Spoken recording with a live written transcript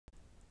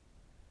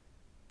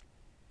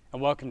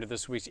And welcome to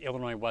this week's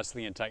Illinois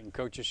Wesleyan Titan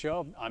Coaches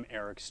Show. I'm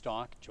Eric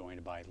Stock,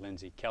 joined by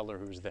Lindsey Keller,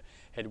 who's the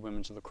head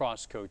women's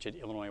lacrosse coach at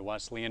Illinois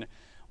Wesleyan,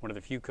 one of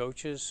the few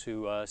coaches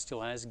who still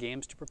has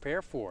games to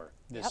prepare for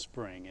this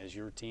spring, as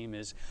your team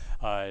is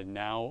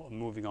now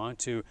moving on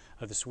to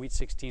the Sweet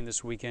 16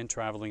 this weekend,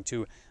 traveling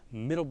to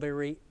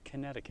Middlebury,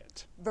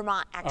 Connecticut.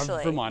 Vermont,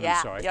 actually. Vermont,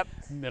 yeah. I'm sorry.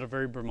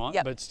 Middlebury, Vermont,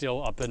 but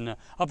still up in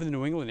the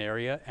New England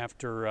area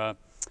after an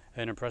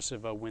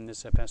impressive win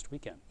this past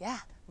weekend. Yeah,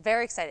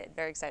 very excited,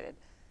 very excited.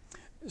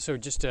 So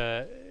just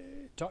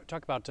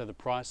talk about the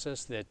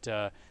process that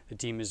the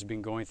team has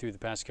been going through the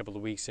past couple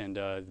of weeks and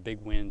the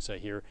big wins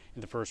here in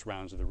the first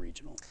rounds of the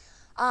regional.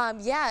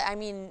 Yeah, I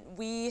mean,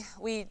 we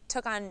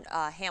took on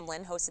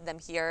Hamlin, hosted them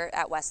here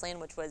at Wesleyan,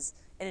 which was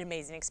an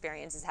amazing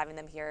experience, is having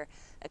them here,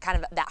 kind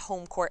of that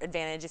home court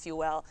advantage, if you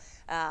will,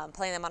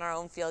 playing them on our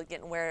own field,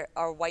 getting to wear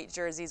our white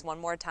jerseys one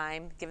more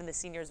time, giving the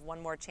seniors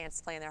one more chance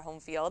to play in their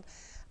home field.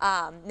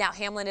 Now,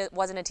 Hamlin, it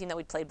wasn't a team that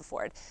we'd played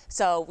before,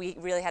 so we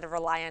really had to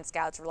rely on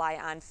scouts, rely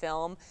on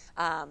film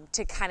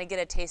to kind of get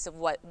a taste of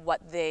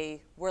what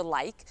they were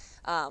like.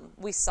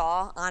 We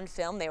saw on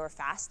film they were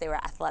fast, they were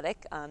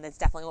athletic. That's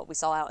definitely what we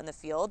saw out in the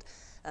field.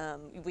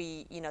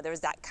 There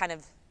was that kind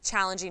of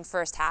challenging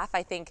first half.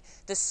 I think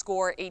the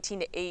score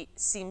 18-8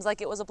 seems like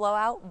it was a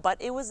blowout,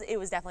 but it was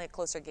definitely a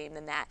closer game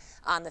than that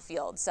on the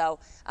field. So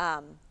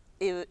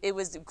it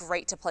was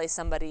great to play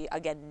somebody,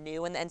 again,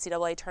 new in the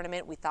NCAA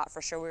tournament. We thought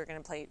for sure we were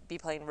going to be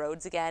playing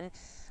Rhodes again,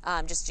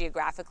 just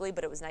geographically,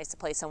 but it was nice to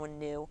play someone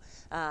new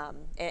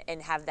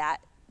and have that,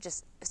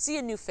 just see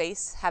a new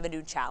face, have a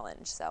new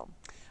challenge. So.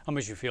 How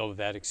much you feel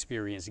that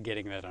experience,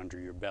 getting that under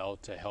your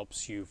belt,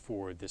 helps you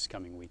for this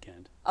coming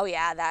weekend? Oh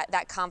yeah,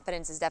 that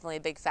confidence is definitely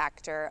a big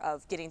factor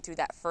of getting through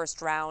that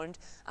first round,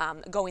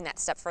 going that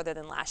step further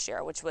than last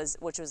year, which was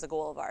the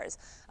goal of ours.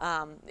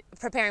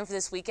 Preparing for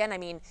this weekend, I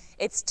mean,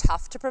 it's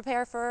tough to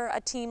prepare for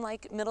a team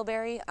like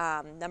Middlebury,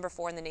 number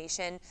 4 in the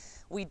nation.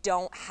 We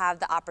don't have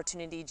the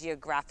opportunity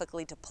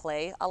geographically to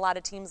play a lot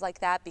of teams like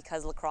that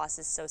because lacrosse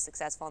is so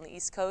successful on the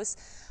East Coast.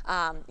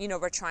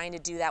 We're trying to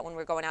do that when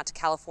we're going out to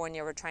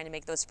California. We're trying to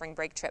make those spring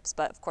break trips,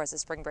 but of course a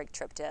spring break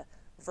trip to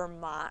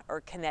Vermont or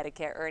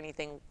Connecticut or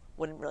anything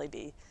wouldn't really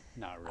be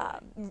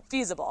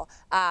feasible.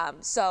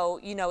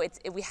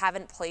 We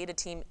haven't played a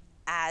team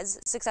as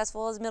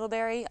successful as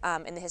Middlebury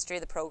in the history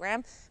of the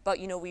program, but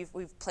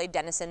we've played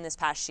Denison this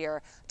past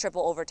year,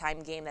 triple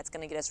overtime game that's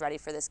going to get us ready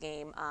for this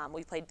game.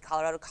 We played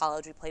Colorado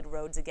College, we played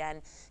Rhodes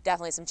again.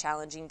 Definitely some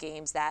challenging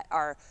games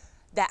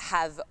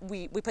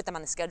we put them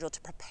on the schedule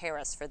to prepare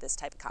us for this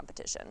type of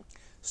competition.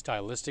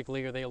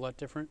 Stylistically, are they a lot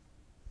different?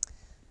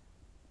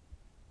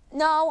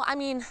 No, I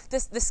mean,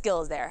 the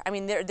skill is there. I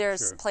mean,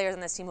 there's players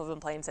on this team who have been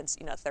playing since,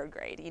 3rd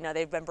grade.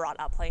 They've been brought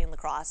up playing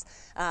lacrosse.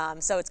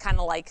 So it's kind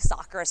of like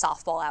soccer or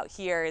softball out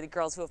here, the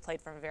girls who have played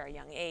from a very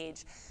young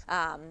age.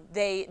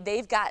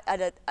 They've got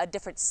a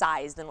different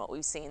size than what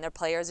we've seen. Their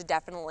players are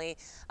definitely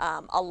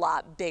a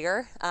lot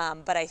bigger,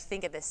 but I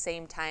think at the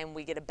same time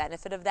we get a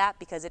benefit of that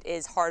because it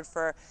is hard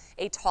for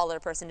a taller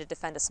person to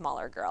defend a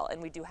smaller girl.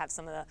 And we do have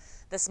some of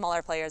the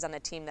smaller players on the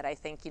team that I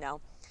think,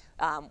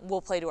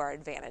 will play to our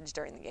advantage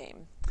during the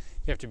game.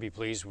 You have to be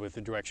pleased with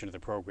the direction of the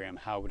program,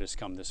 how it has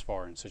come this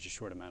far in such a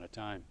short amount of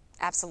time.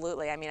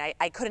 Absolutely. I mean,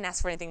 I couldn't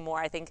ask for anything more.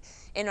 I think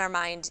in our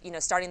mind,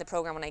 starting the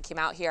program when I came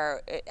out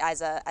here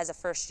as a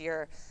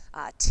first-year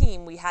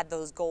team, we had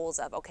those goals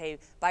of, okay,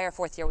 by our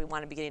 4th year, we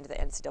want to be getting to the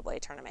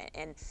NCAA tournament.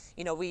 And,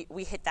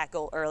 we hit that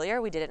goal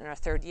earlier. We did it in our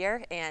 3rd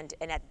year. And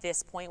at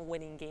this point,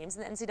 winning games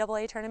in the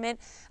NCAA tournament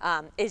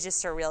is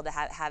just surreal to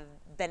have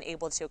been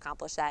able to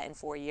accomplish that in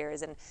 4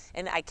 years.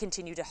 And I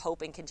continue to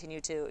hope and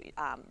continue to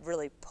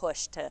really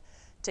push to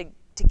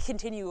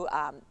continue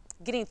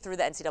getting through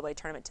the NCAA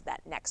tournament to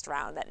that next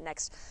round,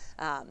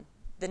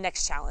 the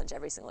next challenge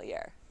every single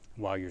year.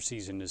 While your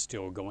season is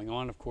still going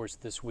on, of course,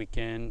 this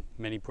weekend,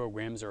 many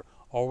programs are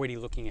already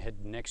looking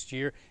ahead to next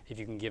year. If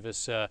you can give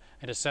us an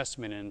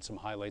assessment and some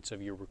highlights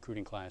of your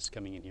recruiting class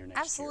coming in here next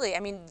year. Absolutely. I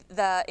mean,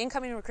 the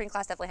incoming recruiting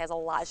class definitely has a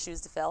lot of shoes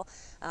to fill.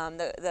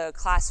 The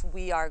class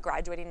we are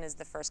graduating is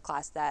the first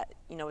class that,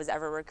 was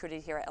ever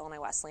recruited here at Illinois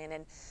Wesleyan,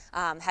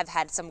 and have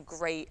had some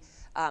great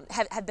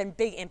have been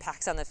big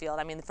impacts on the field.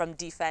 I mean, from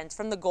defense,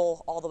 from the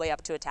goal all the way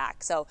up to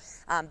attack. So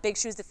big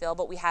shoes to fill,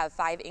 but we have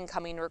 5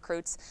 incoming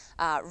recruits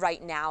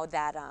right now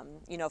that,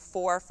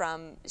 4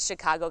 from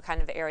Chicago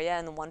kind of area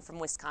and 1 from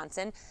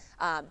Wisconsin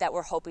that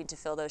we're hoping to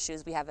fill those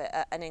shoes. We have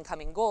an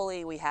incoming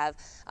goalie, we have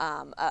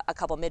a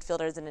couple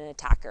midfielders and an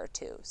attacker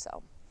too.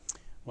 So.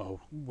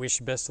 Well, wish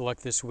you best of luck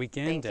this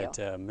weekend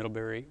at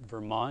Middlebury,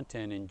 Vermont,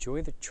 and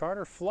enjoy the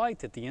charter flight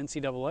that the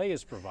NCAA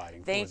is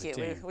providing. Thank you.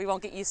 Team. We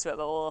won't get used to it,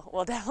 but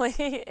we'll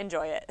definitely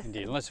enjoy it.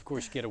 Indeed. Unless, of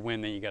course, you get a win,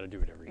 then you got to do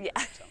it every year.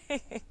 Yeah.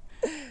 So.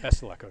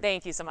 Best of luck.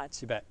 Thank you so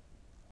much. You bet.